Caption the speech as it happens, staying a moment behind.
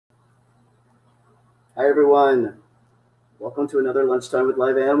Hi everyone, welcome to another Lunchtime with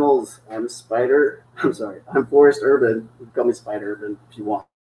Live Animals. I'm Forrest Urban. You can call me Spider Urban if you want.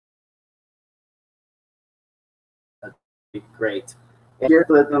 That'd be great. And here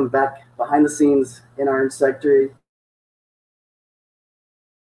with them back behind the scenes in our insectary.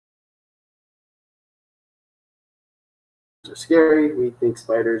 Are scary. We think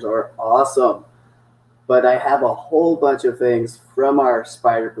spiders are awesome. But I have a whole bunch of things from our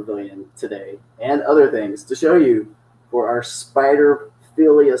spider pavilion today and other things to show you for our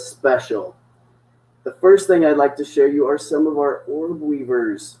Spider-philia special. The first thing I'd like to show you are some of our orb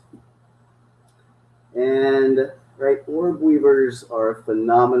weavers. And orb weavers are a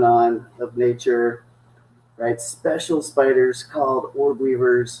phenomenon of nature, right? Special spiders called orb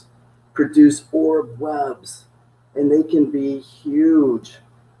weavers produce orb webs, and they can be huge.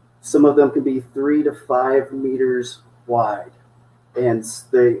 Some of them can be 3 to 5 meters wide. And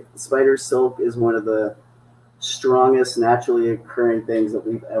the spider silk is one of the strongest naturally occurring things that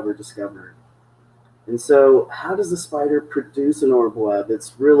we've ever discovered. And so how does the spider produce an orb web?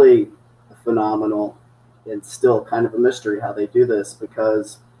 It's really phenomenal and still kind of a mystery how they do this,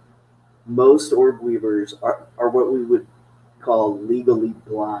 because most orb weavers are what we would call legally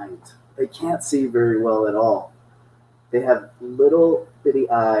blind. They can't see very well at all. They have little bitty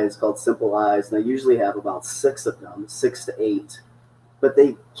eyes called simple eyes, and they usually have about 6 of them, 6 to 8. But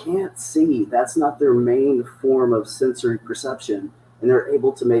they can't see. That's not their main form of sensory perception. And they're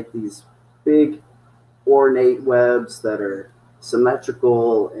able to make these big, ornate webs that are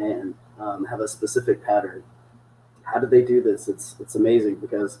symmetrical and have a specific pattern. How do they do this? It's amazing,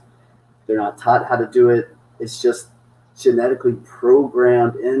 because they're not taught how to do it. It's just genetically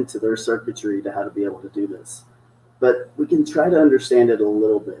programmed into their circuitry to how to be able to do this. But we can try to understand it a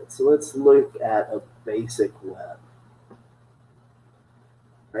little bit. So let's look at a basic web.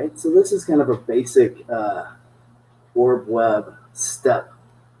 Right, so this is kind of a basic orb web step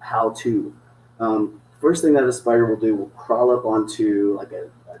how-to. First thing that a spider will do will crawl up onto like a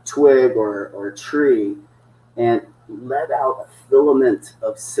twig or a tree and let out a filament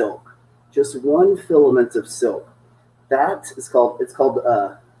of silk. Just one filament of silk. That is called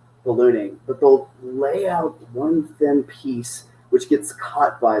ballooning, but they'll lay out one thin piece which gets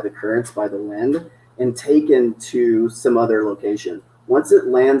caught by the currents, by the wind, and taken to some other location. Once it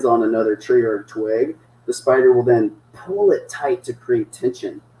lands on another tree or twig, the spider will then pull it tight to create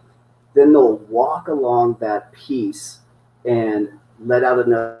tension. Then they'll walk along that piece and let out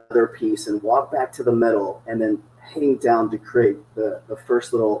another piece and walk back to the middle and then hang down to create the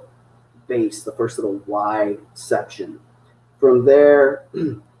first little base, the first little Y section. From there,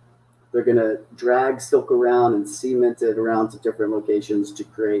 they're going to drag silk around and cement it around to different locations to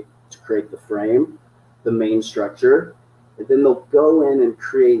create the frame, the main structure. And then they'll go in and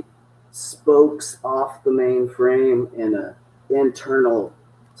create spokes off the main frame and an internal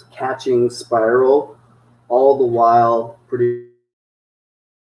catching spiral, all the while producing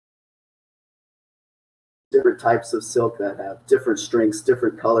different types of silk that have different strengths,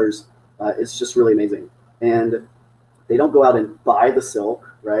 different colors. It's just really amazing. And they don't go out and buy the silk,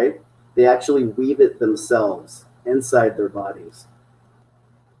 right? They actually weave it themselves inside their bodies.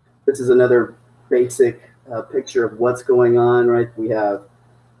 This is another basic picture of what's going on, right? We have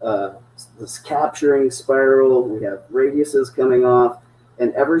this capturing spiral, we have radiuses coming off,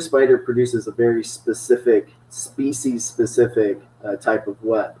 and every spider produces a very specific, species-specific type of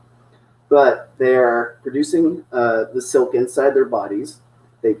web. But they're producing the silk inside their bodies.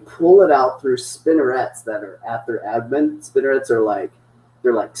 They pull it out through spinnerets that are at their abdomen. Spinnerets are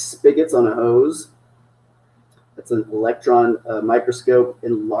they're like spigots on a hose. It's an electron microscope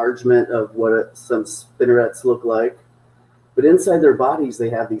enlargement of what some spinnerets look like. But inside their bodies, they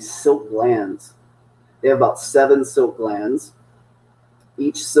have these silk glands. They have about 7 silk glands.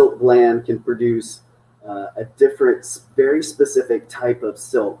 Each silk gland can produce a different, very specific type of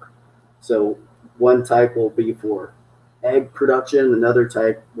silk. So one type will be for egg production, another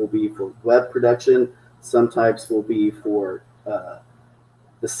type will be for web production, some types will be for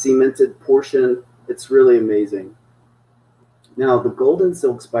the cemented portion. It's really amazing. Now, the golden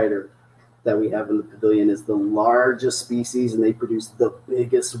silk spider that we have in the pavilion is the largest species, and they produce the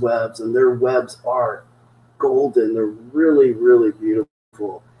biggest webs, and their webs are golden. They're really, really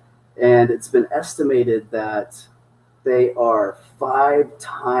beautiful. And it's been estimated that they are 5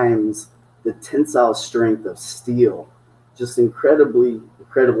 times the tensile strength of steel. Just incredibly,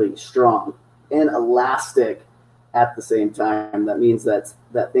 incredibly strong and elastic at the same time. That means that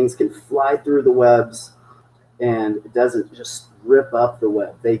things can fly through the webs and it doesn't just rip up the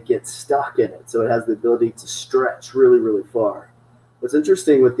web. They get stuck in it. So it has the ability to stretch really, really far. What's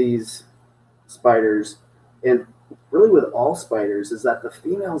interesting with these spiders, and really with all spiders, is that the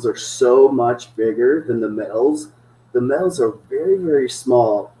females are so much bigger than the males. The males are very, very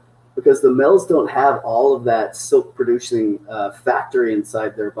small because the males don't have all of that silk producing factory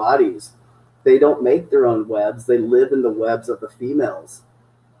inside their bodies. They don't make their own webs. They live in the webs of the females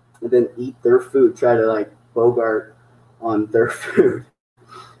and then eat their food, try to like bogart on their food.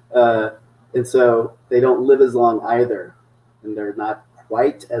 And so they don't live as long either, and they're not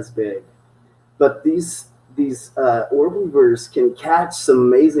quite as big. But these orb weavers can catch some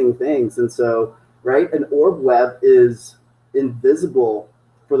amazing things. And so, right, an orb web is invisible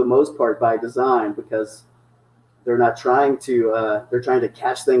for the most part by design, because they're not trying to they're trying to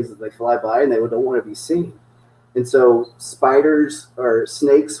catch things as they fly by, and they don't want to be seen. And so spiders or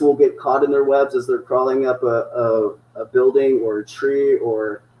snakes will get caught in their webs as they're crawling up a building or a tree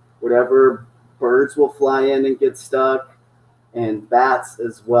or whatever. Birds will fly in and get stuck, and bats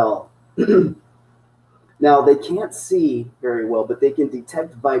as well. Now, they can't see very well, but they can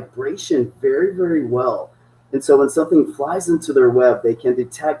detect vibration very, very well. And so when something flies into their web, they can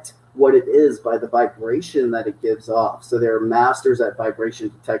detect what it is by the vibration that it gives off. So they're masters at vibration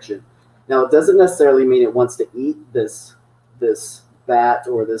detection. Now, it doesn't necessarily mean it wants to eat this bat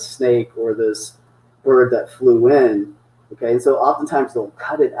or this snake or this bird that flew in. Okay, and so oftentimes they'll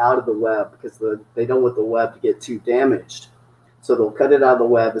cut it out of the web because they don't want the web to get too damaged. So they'll cut it out of the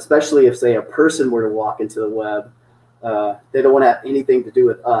web, especially if, say, a person were to walk into the web. They don't want to have anything to do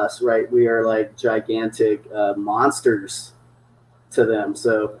with us, right? We are like gigantic monsters to them.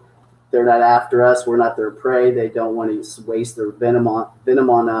 So they're not after us. We're not their prey. They don't want to waste their venom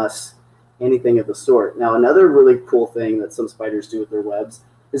on us, anything of the sort. Now, another really cool thing that some spiders do with their webs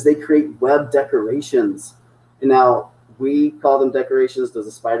is they create web decorations. And now, we call them decorations. Does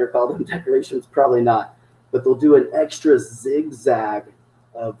a spider call them decorations? Probably not. But they'll do an extra zigzag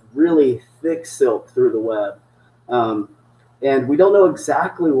of really thick silk through the web. And we don't know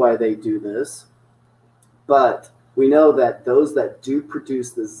exactly why they do this, but we know that those that do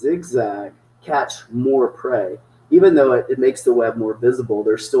produce the zigzag catch more prey. Even though it makes the web more visible,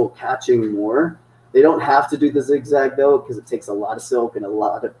 they're still catching more. They don't have to do the zigzag, though, because it takes a lot of silk and a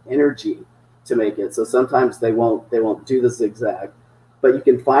lot of energy to make it. So sometimes they won't do the zigzag. But you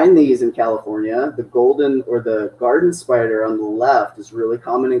can find these in California. The golden or the garden spider on the left is really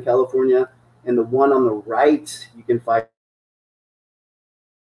common in California. And the one on the right, you can find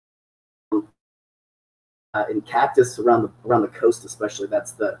in cactus around the coast, especially.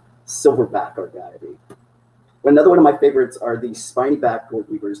 That's the silverback argiope. Another one of my favorites are the spiny back orb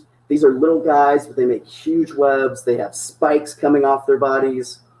weavers. These are little guys, but they make huge webs. They have spikes coming off their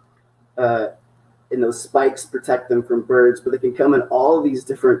bodies. And those spikes protect them from birds, but they can come in all of these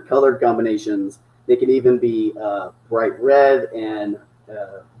different color combinations. They can even be bright red and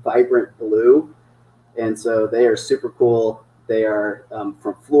vibrant blue. And so they are super cool. They are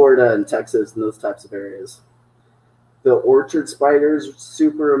from Florida and Texas and those types of areas. The orchard spiders are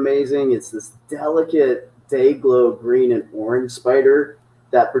super amazing. It's this delicate day glow green and orange spider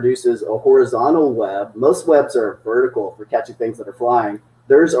that produces a horizontal web. Most webs are vertical for catching things that are flying.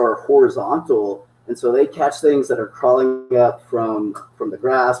 Theirs are horizontal. And so they catch things that are crawling up from the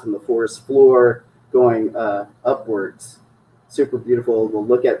grass, from the forest floor, going upwards. Super beautiful. We'll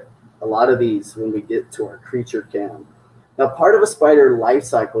look at a lot of these when we get to our creature cam. Now, part of a spider life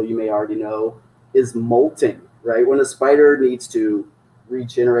cycle, you may already know, is molting, right? When a spider needs to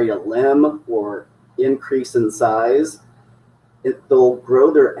regenerate a limb or increase in size, they'll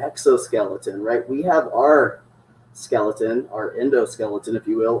grow their exoskeleton, right? We have our skeleton, our endoskeleton, if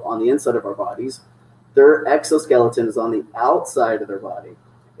you will, on the inside of our bodies. Their exoskeleton is on the outside of their body.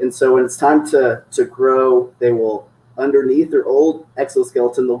 And so when it's time to grow, they will, underneath their old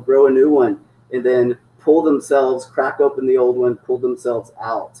exoskeleton, they'll grow a new one and then pull themselves, crack open the old one, pull themselves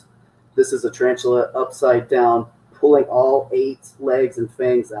out. This is a tarantula upside down, pulling all 8 legs and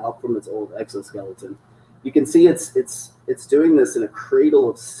fangs out from its old exoskeleton. You can see it's doing this in a cradle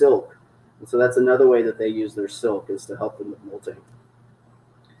of silk. And so that's another way that they use their silk, is to help them with molting.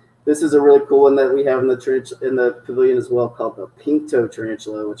 This is a really cool one that we have in the pavilion as well, called the pink-toe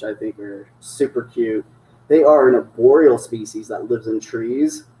tarantula, which I think are super cute. They are an arboreal species that lives in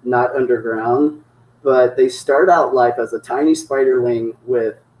trees, not underground, but they start out life as a tiny spiderling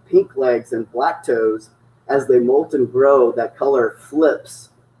with pink legs and black toes. As they molt and grow, that color flips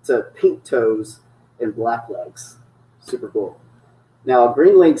to pink toes and black legs. Super cool. Now,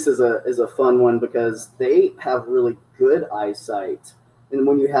 green lynx is a fun one because they have really good eyesight. And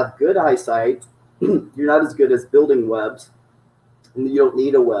when you have good eyesight, you're not as good as building webs, and you don't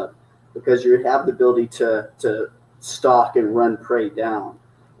need a web because you have the ability to stalk and run prey down.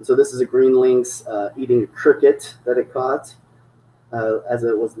 So this is a green lynx eating a cricket that it caught as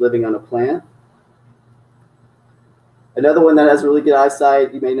it was living on a plant. Another one that has really good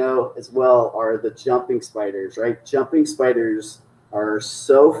eyesight, you may know as well, are the jumping spiders, right? Jumping spiders are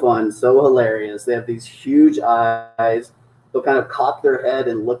so fun, so hilarious. They have these huge eyes. They'll kind of cock their head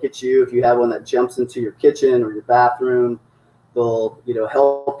and look at you. If you have one that jumps into your kitchen or your bathroom, they'll,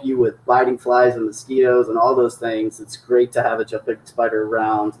 help you with biting flies and mosquitoes and all those things. It's great to have a jumping spider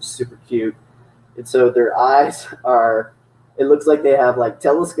around. It's super cute. And so their eyes are, it looks like they have like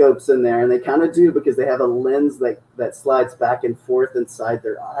telescopes in there, and they kind of do because they have a lens that slides back and forth inside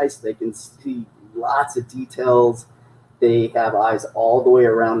their eyes. They can see lots of details. They have eyes all the way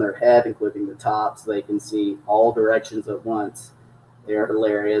around their head, including the top, so they can see all directions at once. They are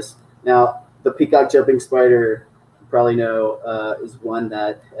hilarious. Now, the peacock jumping spider, you probably know, is one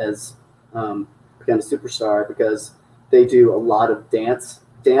that has become a superstar because they do a lot of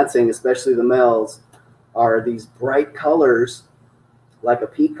dancing, especially the males, are these bright colors like a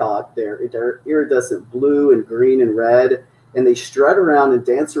peacock. They're iridescent blue and green and red, and they strut around and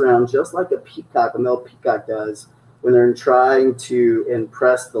dance around just like a male peacock does when they're trying to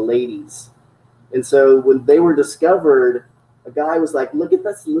impress the ladies. And so when they were discovered, a guy was like, look at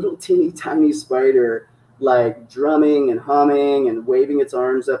this little teeny tiny spider, like drumming and humming and waving its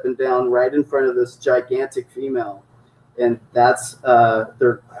arms up and down right in front of this gigantic female. And that's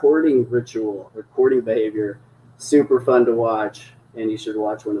their courting ritual, their courting behavior. Super fun to watch, and you should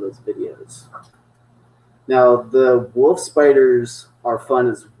watch one of those videos. Now, the wolf spiders are fun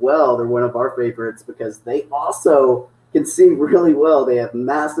as well. They're one of our favorites because they also can see really well. They have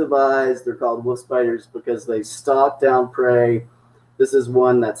massive eyes. They're called wolf spiders because they stalk down prey. This is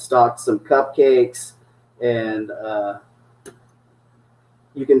one that stalked some cupcakes, and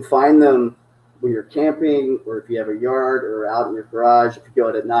you can find them when you're camping, or if you have a yard or out in your garage. If you go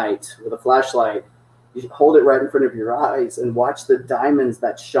out at night with a flashlight, you hold it right in front of your eyes and watch the diamonds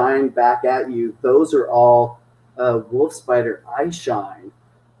that shine back at you. Those are all wolf spider eye shine.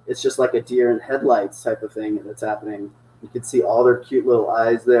 It's just like a deer in headlights type of thing that's happening. You can see all their cute little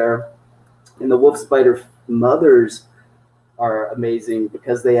eyes there. And the wolf spider mothers are amazing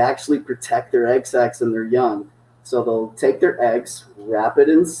because they actually protect their egg sacs and their young. So they'll take their eggs, wrap it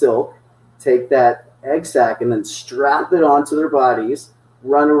in silk, take that egg sac and then strap it onto their bodies,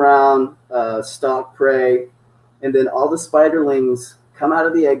 run around, stalk prey, and then all the spiderlings come out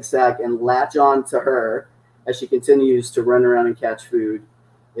of the egg sac and latch on to her as she continues to run around and catch food.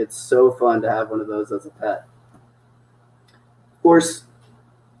 It's so fun to have one of those as a pet. Of course,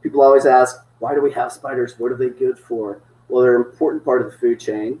 people always ask, why do we have spiders? What are they good for? Well, they're an important part of the food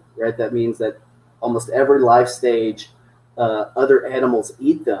chain, right? That means that almost every life stage, other animals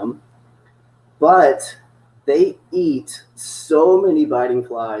eat them, but they eat so many biting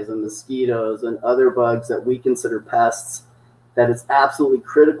flies and mosquitoes and other bugs that we consider pests that it's absolutely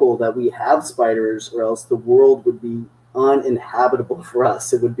critical that we have spiders, or else the world would be uninhabitable for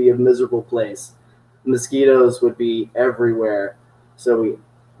us. It would be a miserable place. Mosquitoes would be everywhere. So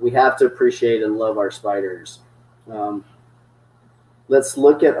we have to appreciate and love our spiders. Let's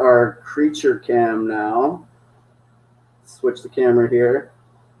look at our creature cam now. Switch the camera here.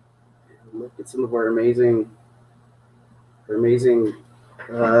 Look at some of our amazing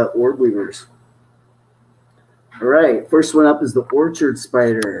orb weavers. All right, first one up is the orchard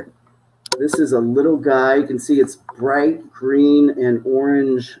spider. This is a little guy. You can see its bright green and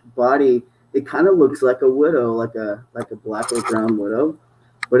orange body. It kind of looks like a widow, like a black or brown widow,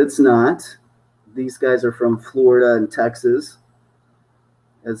 but it's not. These guys are from Florida and Texas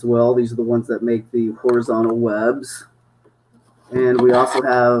as well. These are the ones that make the horizontal webs. And we also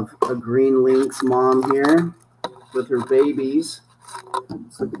have a green lynx mom here with her babies.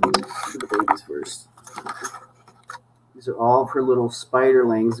 Let's look at the babies first. These are all of her little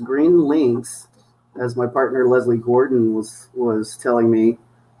spiderlings. Green lynx, as my partner Leslie Gordon was telling me,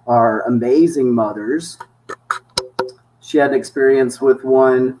 are amazing mothers. She had an experience with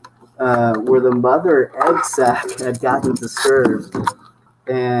one where the mother egg sac had gotten disturbed,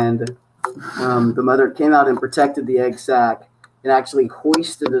 and the mother came out and protected the egg sac and actually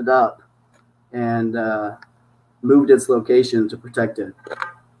hoisted it up and moved its location to protect it.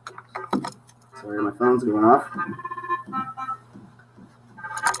 Sorry, my phone's going off.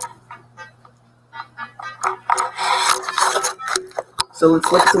 So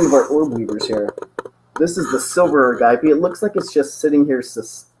let's look at some of our orb weavers here. This is the silver agape. It looks like it's just sitting here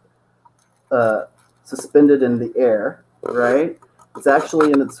suspended in the air, right? It's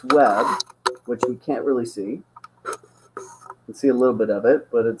actually in its web, which we can't really see. You can see a little bit of it,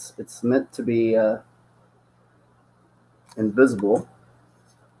 but it's meant to be invisible.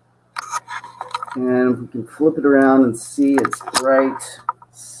 And we can flip it around and see its bright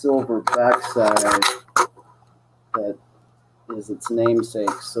silver backside that is its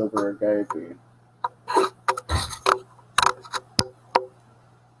namesake, silver agave.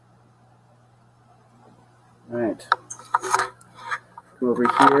 All right. Go over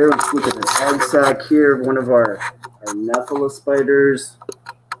here. Let's look at an egg sac here of one of our Nephilim spiders.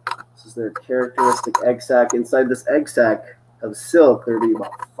 This is their characteristic egg sac. Inside this egg sac of silk, there'll be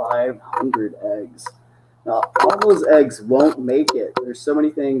about 500 eggs. Now, all those eggs won't make it. There's so many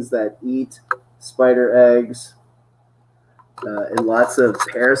things that eat spider eggs and lots of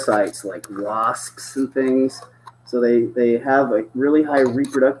parasites like wasps and things. So they have a really high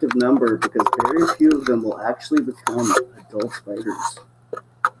reproductive number because very few of them will actually become adult spiders.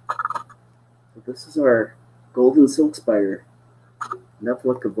 So this is our golden silk spider,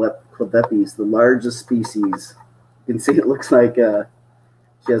 Nephilim clavepes, the largest species. You can see it looks like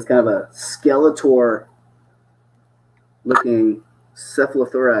she has kind of a Skeletor looking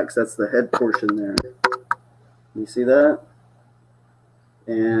cephalothorax. That's the head portion there. You see that?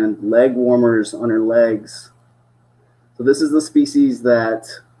 And leg warmers on her legs. So this is the species that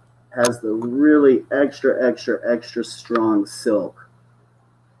has the really extra strong silk.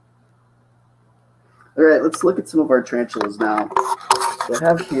 All right, let's look at some of our tarantulas now. So I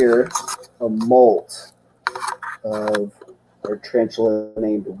have here a molt of our tarantula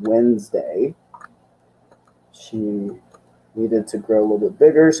named Wednesday. She needed to grow a little bit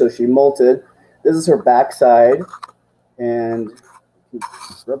bigger, so she molted. This is her backside, and you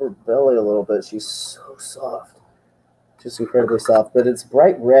can rub her belly a little bit. She's so soft, just incredibly soft. But it's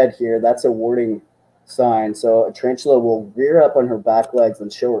bright red here. That's a warning sign. So a tarantula will rear up on her back legs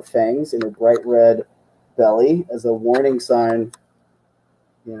and show her fangs in her bright red belly as a warning sign.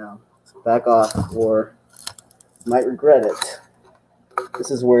 You know, back off or you might regret it. This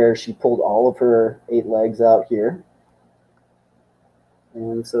is where she pulled all of her 8 legs out here.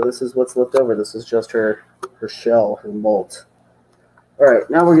 And so this is what's left over. This is just her shell, her molt. All right,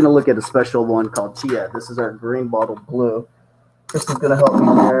 now we're going to look at a special one called Chia. This is our green bottle blue. This is going to help me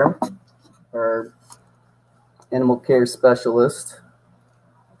there, our animal care specialist.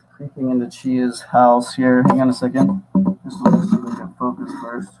 Creeping into Chia's house here. Hang on a second. Just let me see if I can focus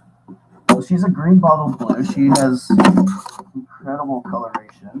first. So she's a green bottle blue. She has incredible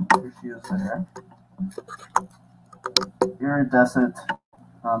coloration. Here she is there. Iridescent,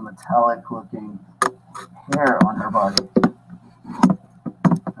 metallic-looking hair on her body.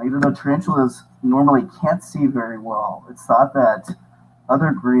 Now, even though tarantulas normally can't see very well, it's thought that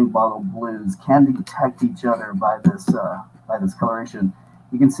other green bottle blues can detect each other by this coloration.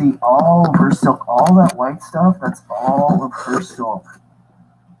 You can see all of her silk, all that white stuff. That's all of her silk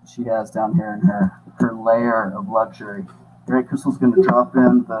she has down here in her layer of luxury. All right, Crystal's going to drop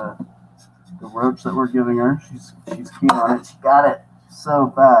in the roach that we're giving her. She's keen on it. She got it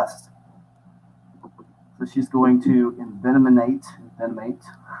so fast. So she's going to envenomate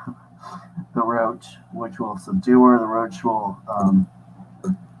the roach, which will subdue her. The roach will,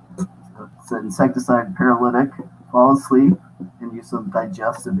 it's an insecticide paralytic, fall asleep, and use some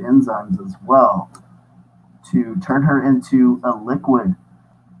digestive enzymes as well to turn her into a liquid.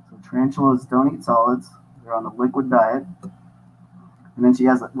 So tarantulas don't eat solids. They're on a liquid diet. And then she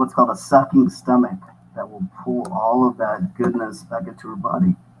has what's called a sucking stomach that will pull all of that goodness back into her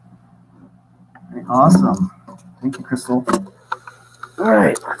body. Okay, awesome. Thank you, Crystal. All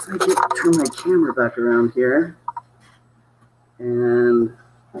right, let's turn my camera back around here. And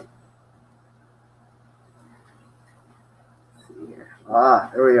let's see here.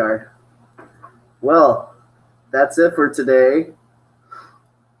 There we are. Well, that's it for today.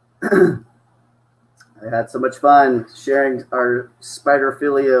 I had so much fun sharing our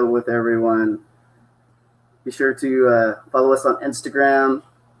Spider-philia with everyone. Be sure to follow us on Instagram.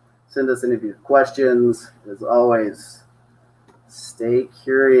 Send us any of your questions. As always, stay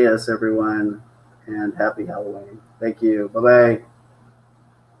curious, everyone, and happy Halloween. Thank you. Bye-bye.